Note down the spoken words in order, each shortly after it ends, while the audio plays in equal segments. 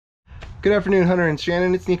Good afternoon, Hunter and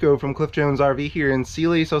Shannon. It's Nico from Cliff Jones RV here in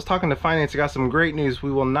Sealy. So I was talking to finance. I got some great news.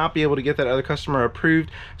 We will not be able to get that other customer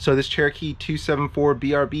approved. So this Cherokee 274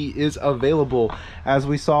 BRB is available. As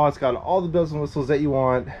we saw, it's got all the bells and whistles that you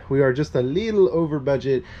want. We are just a little over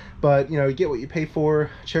budget, but you know, you get what you pay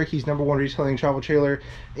for. Cherokee's #1 retailing travel trailer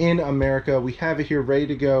in America. We have it here ready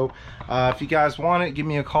to go. If you guys want it, give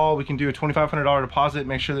me a call. We can do a $2,500 deposit.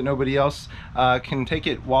 Make sure that nobody else can take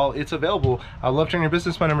it while it's available. I'd love to turn your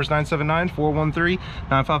business. My number is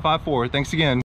 979-413-9554. Thanks again.